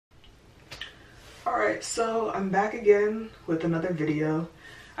Alright, so I'm back again with another video.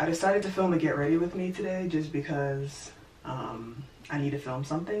 I decided to film a get ready with me today just because I need to film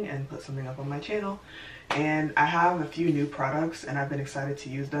something and put something up on my channel. And I have a few new products and I've been excited to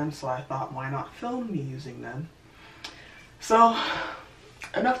use them, so I thought why not film me using them. So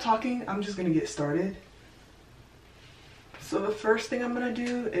enough talking, I'm just gonna get started. So the first thing I'm gonna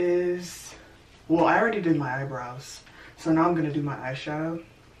do is, well, I already did my eyebrows, so now I'm gonna do my eyeshadow.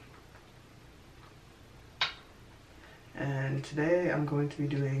 And today I'm going to be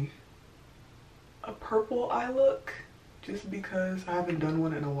doing a purple eye look just because I haven't done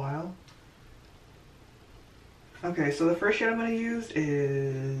one in a while. Okay, so the first shade I'm going to use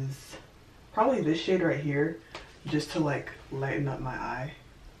is probably this shade right here, just to like lighten up my eye.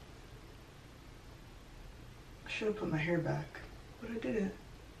 I should have put my hair back, but I didn't.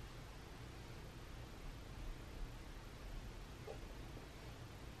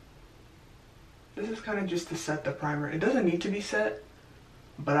 This is kind of just to set the primer. It doesn't need to be set,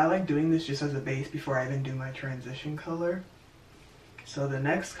 but I like doing this just as a base before I even do my transition color. So the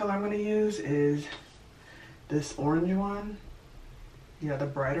next color I'm going to use is this orange one. Yeah, the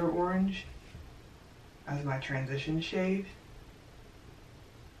brighter orange as my transition shade.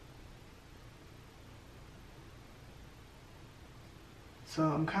 So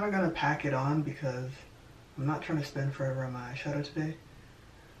I'm kind of going to pack it on because I'm not trying to spend forever on my eyeshadow today.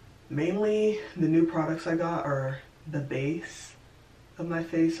 Mainly, the new products I got are the base of my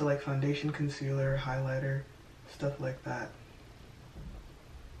face, so like foundation, concealer, highlighter, stuff like that.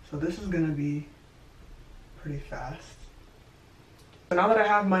 So this is gonna be pretty fast. So now that I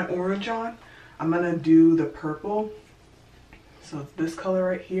have my orange on, I'm gonna do the purple. So it's this color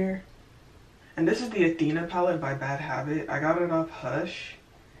right here. And this is the Athena palette by Bad Habit. I got it off Hush.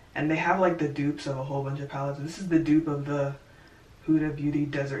 And they have like the dupes of a whole bunch of palettes. This is the dupe of the Huda Beauty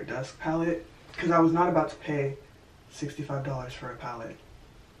Desert Dusk palette, because I was not about to pay $65 for a palette.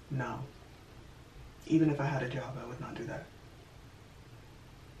 No. Even if I had a job, I would not do that.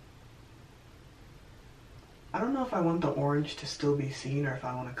 I don't know if I want the orange to still be seen or if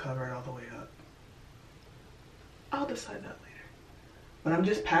I want to cover it all the way up. I'll decide that later. But I'm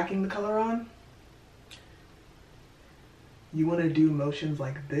just packing the color on. You want to do motions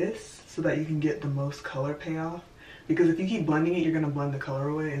like this so that you can get the most color payoff. Because if you keep blending it, you're going to blend the color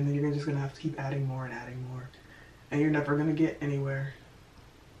away, and then you're just going to have to keep adding more and adding more. And you're never going to get anywhere.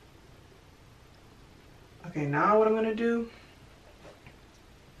 Okay, now what I'm going to do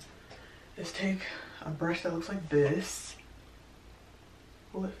is take a brush that looks like this.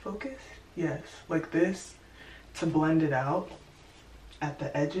 Will it focus? Yes, like this, to blend it out at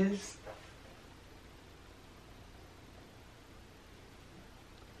the edges.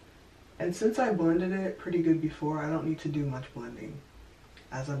 And since I blended it pretty good before, I don't need to do much blending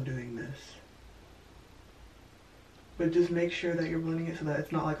as I'm doing this. But just make sure that you're blending it so that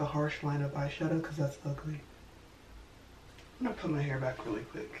it's not like a harsh line of eyeshadow, because that's ugly. I'm gonna put my hair back really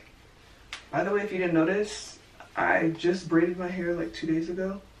quick. By the way, if you didn't notice, I just braided my hair like 2 days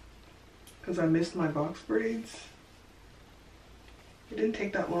ago because I missed my box braids. It didn't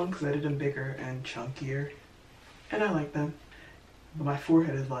take that long because I did them bigger and chunkier, and I like them. But my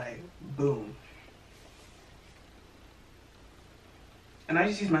forehead is like, boom. And I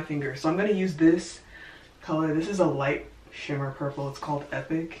just use my finger. So I'm going to use this color. This is a light shimmer purple. It's called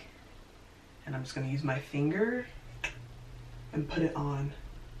Epic. And I'm just going to use my finger and put it on.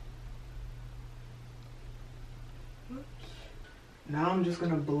 Oops. Now I'm just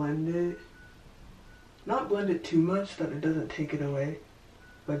going to blend it. Not blend it too much so that it doesn't take it away,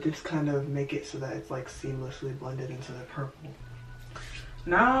 but just kind of make it so that it's like seamlessly blended into the purple.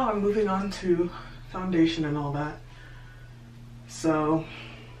 Now I'm moving on to foundation and all that. So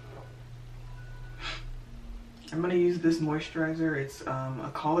I'm gonna use this moisturizer. It's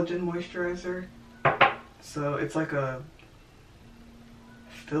a collagen moisturizer. So it's like a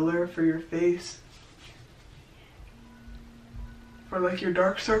filler for your face, for like your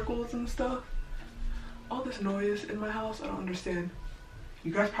dark circles and stuff. All this noise in my house, I don't understand.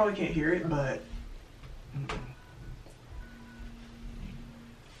 You guys probably can't hear it, but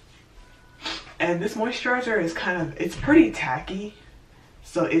and this moisturizer is it's pretty tacky,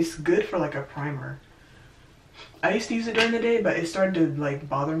 so it's good for like a primer. I used to use it during the day, but it started to like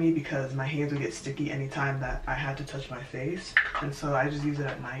bother me because my hands would get sticky anytime that I had to touch my face, and so I just use it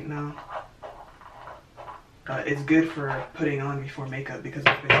at night now. But it's good for putting on before makeup because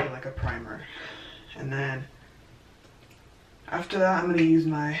it's basically like a primer. And then after that, I'm going to use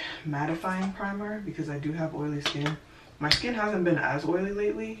my mattifying primer because I do have oily skin. My skin hasn't been as oily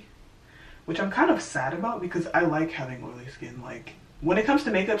lately, which I'm kind of sad about because I like having oily skin. Like, when it comes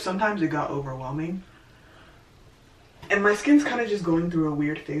to makeup, sometimes it got overwhelming. And my skin's kind of just going through a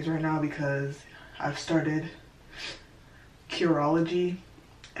weird phase right now because I've started Curology,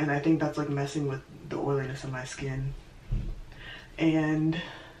 and I think that's like messing with the oiliness of my skin. And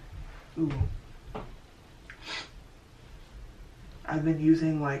ooh, I've been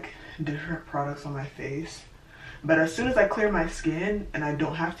using like different products on my face, but as soon as I clear my skin and I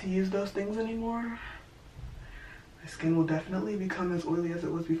don't have to use those things anymore, my skin will definitely become as oily as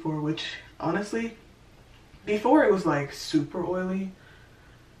it was before, which honestly, before it was like super oily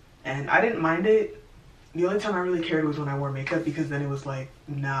and I didn't mind it. The only time I really cared was when I wore makeup, because then it was like,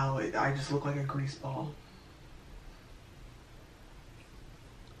 now I just look like a grease ball.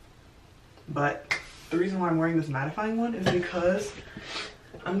 But the reason why I'm wearing this mattifying one is because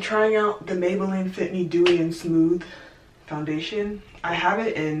I'm trying out the Maybelline Fit Me Dewy and Smooth foundation. I have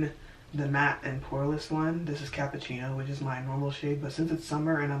it in the matte and poreless one. This is Cappuccino, which is my normal shade, but since it's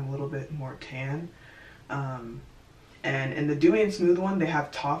summer and I'm a little bit more tan, and in the Dewy and Smooth one, they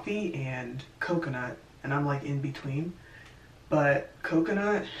have toffee and coconut, and I'm like in between. But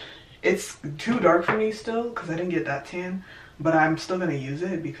coconut, it's too dark for me still because I didn't get that tan, but I'm still gonna use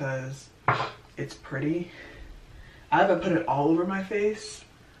it because it's pretty. I haven't put it all over my face,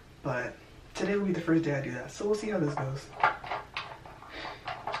 but today will be the first day I do that, so we'll see how this goes.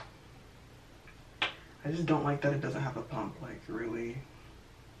 I just don't like that it doesn't have a pump, like really.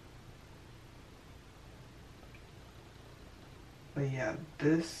 But yeah,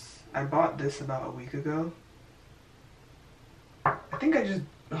 this, I bought this about a week ago. I think I just,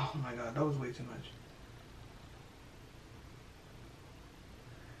 oh my god, that was way too much.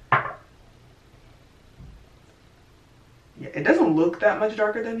 Yeah, it doesn't look that much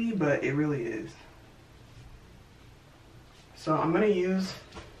darker than me, but it really is. So I'm gonna use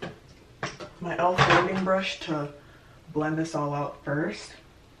my e.l.f. blending brush to blend this all out first.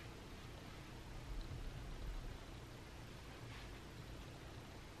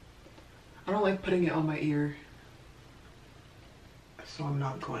 I don't like putting it on my ear, so I'm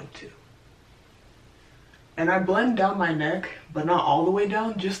not going to. And I blend down my neck, but not all the way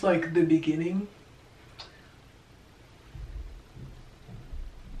down, just like the beginning.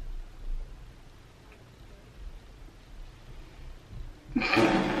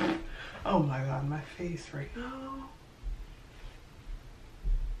 Oh my god, my face right now.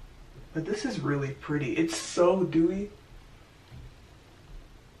 But this is really pretty. It's so dewy.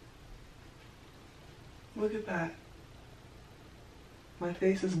 Look at that. My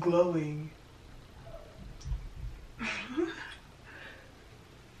face is glowing.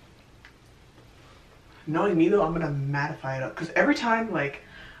 Knowing me though, I'm gonna mattify it up. Because every time, like,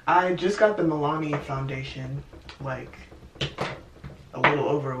 I just got the Milani foundation, like, a little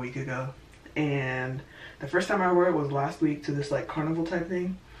over a week ago. And the first time I wore it was last week to this, like, carnival type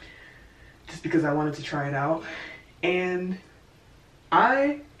thing. Just because I wanted to try it out. And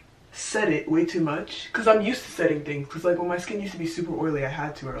I set it way too much because I'm used to setting things, because like when my skin used to be super oily I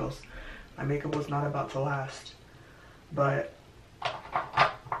had to, or else my makeup was not about to last. But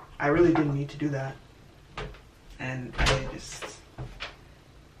I really didn't need to do that, and I just,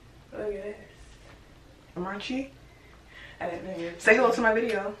 look at this. Aren't she? I didn't know you. Say hello to my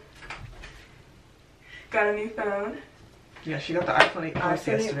video. Got a new phone. Yeah, she got the iPhone 8 Plus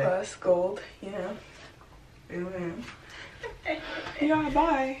iPhone 8 yesterday. Plus gold, you know. Amen. Yeah,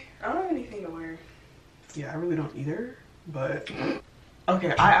 bye. I don't have anything to wear. Yeah, I really don't either, but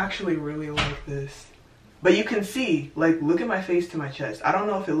okay, I actually really like this. But you can see, like, look at my face to my chest. I don't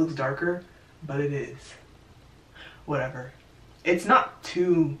know if it looks darker, but it is. Whatever. It's not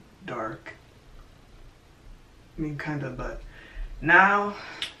too dark. I mean, kind of, but now,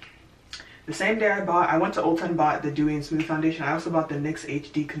 the same day I went to Ulta and bought the Dewy and Smooth foundation. I also bought the NYX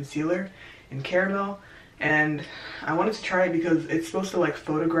HD concealer in caramel. And I wanted to try it because it's supposed to like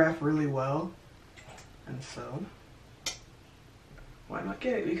photograph really well. And so, why not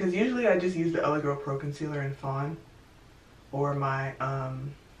get it? Because usually I just use the LA Girl Pro Concealer in Fawn. Or my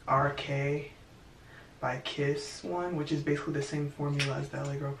RK by Kiss one, which is basically the same formula as the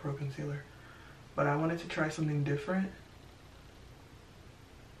LA Girl Pro Concealer. But I wanted to try something different.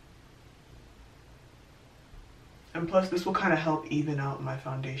 And plus this will kind of help even out my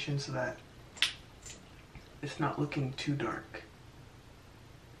foundation so that it's not looking too dark.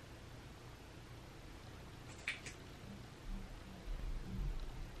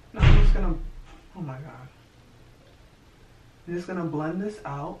 Now I'm just gonna, oh my god. I'm just gonna blend this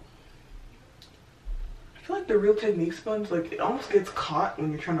out. I feel like the Real Technique sponge, like, it almost gets caught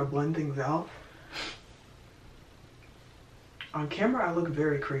when you're trying to blend things out. On camera I look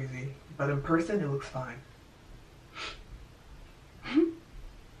very crazy, but in person it looks fine.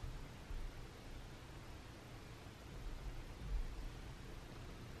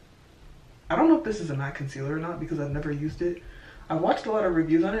 I don't know if this is a matte concealer or not because I've never used it. I watched a lot of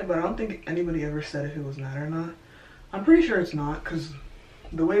reviews on it, but I don't think anybody ever said if it was matte or not. I'm pretty sure it's not because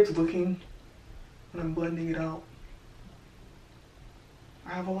the way it's looking when I'm blending it out,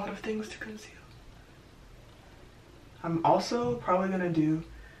 I have a lot of things to conceal. I'm also probably gonna do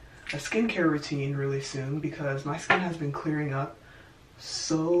a skincare routine really soon because my skin has been clearing up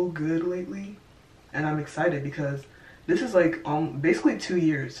so good lately, and I'm excited because this is like basically 2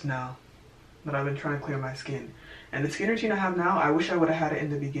 years now that I've been trying to clear my skin. And the skin routine I have now, I wish I would have had it in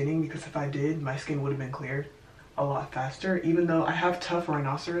the beginning because if I did, my skin would have been cleared a lot faster. Even though I have tough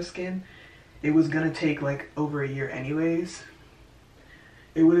rhinoceros skin, it was gonna take like over a year anyways.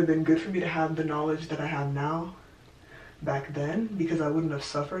 It would have been good for me to have the knowledge that I have now back then because I wouldn't have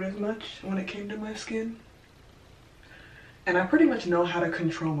suffered as much when it came to my skin. And I pretty much know how to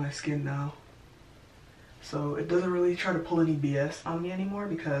control my skin now. So it doesn't really try to pull any BS on me anymore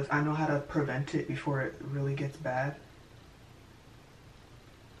because I know how to prevent it before it really gets bad.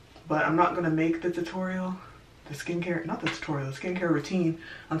 But I'm not gonna make the tutorial, the skincare routine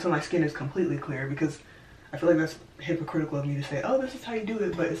until my skin is completely clear because I feel like that's hypocritical of me to say, oh, this is how you do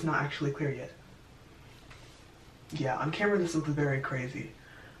it, but it's not actually clear yet. Yeah, on camera this looks very crazy.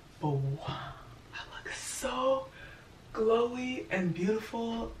 But wow, I look so glowy and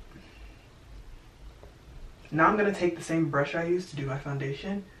beautiful. Now I'm gonna take the same brush I used to do my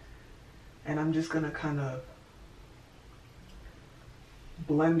foundation and I'm just gonna kind of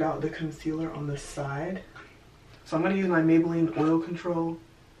blend out the concealer on the side. So I'm gonna use my Maybelline Oil Control,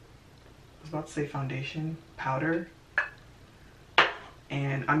 I was about to say foundation, powder.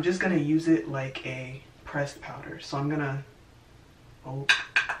 And I'm just gonna use it like a pressed powder. So I'm gonna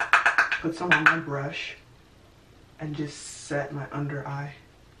put some on my brush and just set my under eye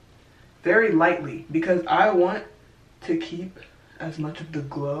very lightly because I want to keep as much of the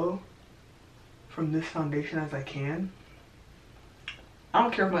glow from this foundation as I can. I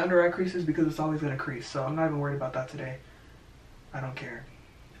don't care if my under eye creases because it's always gonna crease, so I'm not even worried about that today. I don't care.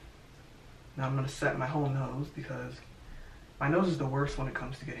 Now I'm gonna set my whole nose because my nose is the worst when it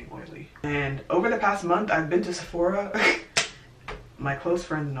comes to getting oily. And over the past month, I've been to Sephora. My close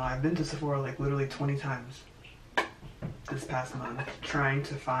friends know I've been to Sephora like literally 20 times this past month trying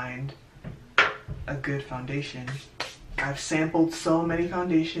to find a good foundation. I've sampled so many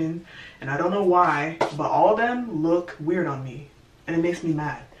foundations and I don't know why, but all of them look weird on me and it makes me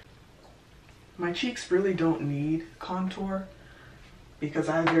mad. My cheeks really don't need contour because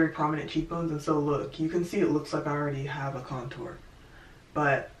I have very prominent cheekbones, and so look, you can see it looks like I already have a contour.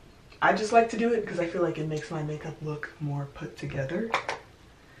 But I just like to do it because I feel like it makes my makeup look more put together.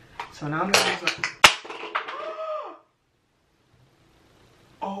 So now I'm gonna use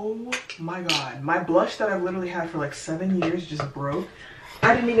oh my god, my blush that I've literally had for like 7 years just broke.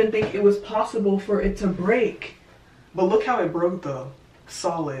 I didn't even think it was possible for it to break. But look how it broke though,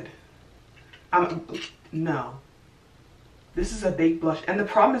 solid. No. This is a baked blush. And the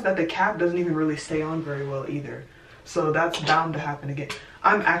problem is that the cap doesn't even really stay on very well either. So that's bound to happen again.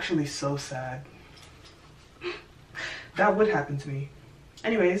 I'm actually so sad. That would happen to me.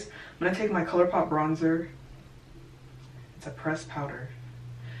 Anyways, I'm gonna take my ColourPop bronzer. It's a pressed powder.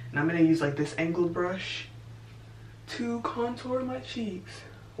 And I'm gonna use like this angled brush to contour my cheeks.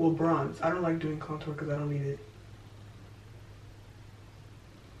 Well, bronze. I don't like doing contour because I don't need it.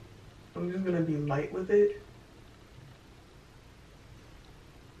 I'm just gonna be light with it.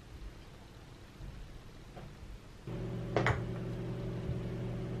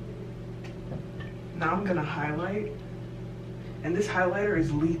 Now I'm gonna highlight, and this highlighter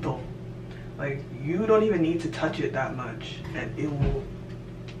is lethal. Like, you don't even need to touch it that much and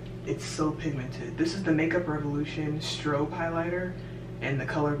it's so pigmented. This is the Makeup Revolution Strobe highlighter in the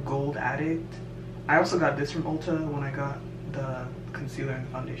color Gold Addict. I also got this from Ulta when I got the concealer and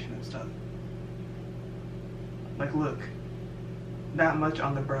the foundation and stuff. Like, look, that much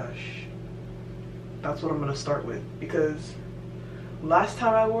on the brush. That's what I'm gonna start with because last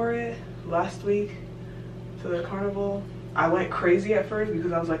time I wore it, last week to the carnival, I went crazy at first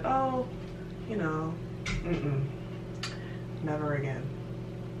because I was like, oh, you know, never again.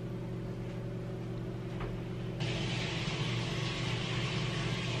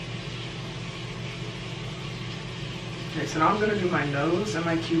 Okay, so now I'm gonna do my nose and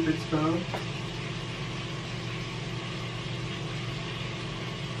my Cupid's bow. I'm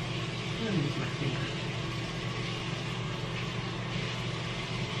gonna use my finger.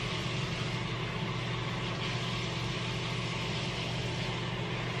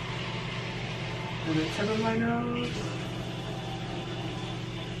 And the tip of my nose.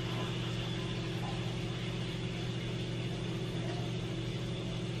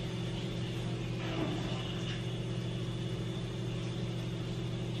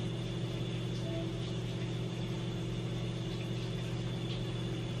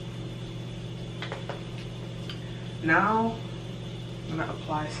 Now I'm gonna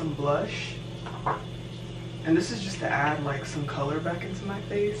apply some blush, and this is just to add like some color back into my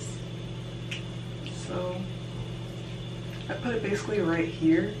face. So I put it basically right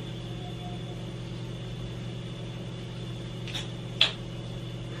here.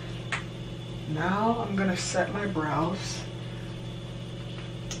 Now I'm gonna set my brows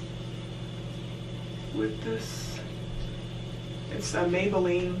with this. It's a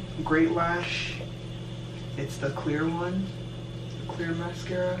Maybelline Great Lash. It's the clear one, the clear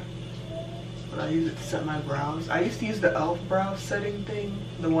mascara. But I use it to set my brows. I used to use the e.l.f. brow setting thing,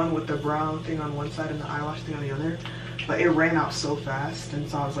 the one with the brown thing on one side and the eyelash thing on the other. But it ran out so fast, and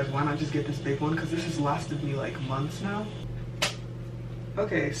so I was like, why not just get this big one? Because this has lasted me like months now.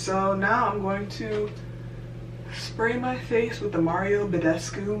 Okay, so now I'm going to spray my face with the Mario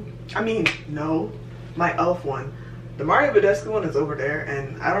Badescu. I mean, no, my e.l.f. one. The Mario Badescu one is over there,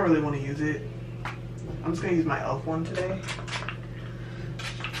 and I don't really want to use it. I'm just gonna use my e.l.f. one today.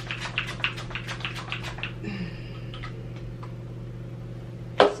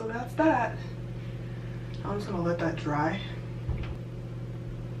 So that's that. I'm just gonna let that dry.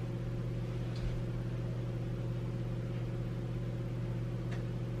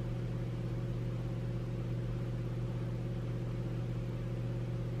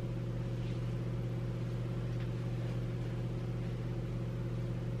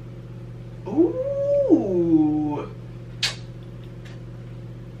 Ooh,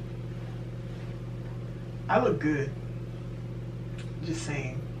 I look good. Just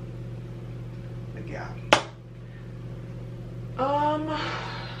saying. Like, yeah.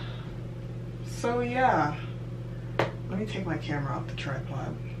 So yeah. Let me take my camera off the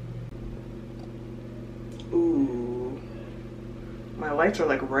tripod. Ooh. My lights are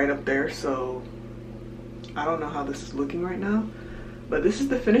like right up there, so I don't know how this is looking right now. But this is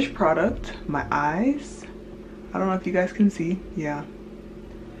the finished product. My eyes. I don't know if you guys can see. Yeah.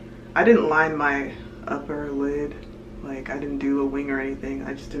 I didn't line my upper lid. Like, I didn't do a wing or anything.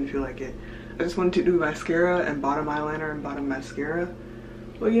 I just didn't feel like it. I just wanted to do mascara and bottom eyeliner and bottom mascara.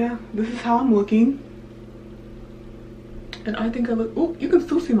 But yeah, this is how I'm looking. And I think I look, oh, you can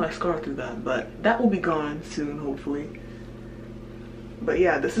still see my scar through that, but that will be gone soon, hopefully. But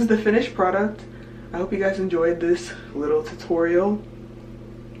yeah, this is the finished product. I hope you guys enjoyed this little tutorial.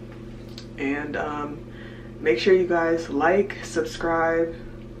 And make sure you guys like, subscribe,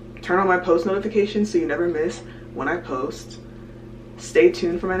 turn on my post notifications so you never miss when I post. Stay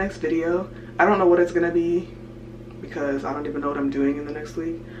tuned for my next video. I don't know what it's gonna be because I don't even know what I'm doing in the next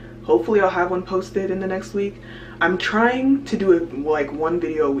week. Hopefully I'll have one posted in the next week. I'm trying to do it like one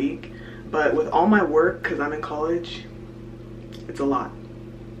video a week, but with all my work, because I'm in college, it's a lot.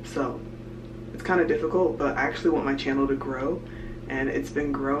 So it's kind of difficult, but I actually want my channel to grow, and it's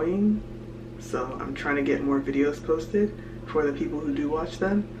been growing. So I'm trying to get more videos posted for the people who do watch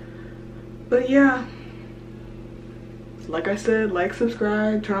them. But yeah, like I said, like,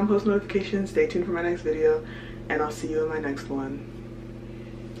 subscribe, turn on post notifications, stay tuned for my next video, and I'll see you in my next one.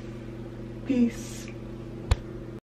 Peace.